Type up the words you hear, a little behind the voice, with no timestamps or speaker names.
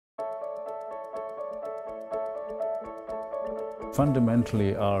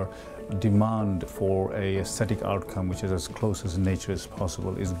Fundamentally, our demand for a aesthetic outcome which is as close as nature as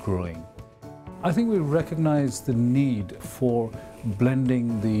possible is growing. I think we recognize the need for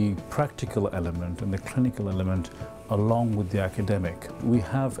blending the practical element and the clinical element along with the academic. We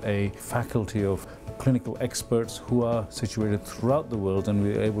have a faculty of clinical experts who are situated throughout the world, and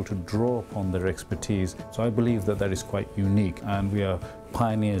we are able to draw upon their expertise. So I believe that that is quite unique, and we are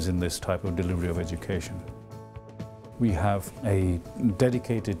pioneers in this type of delivery of education. We have a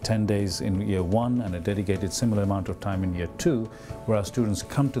dedicated 10 days in year 1 and a dedicated similar amount of time in year 2, where our students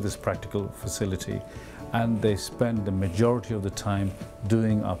come to this practical facility and they spend the majority of the time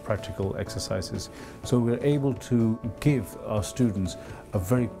doing our practical exercises. So we're able to give our students a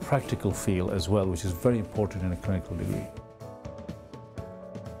very practical feel as well, which is very important in a clinical degree.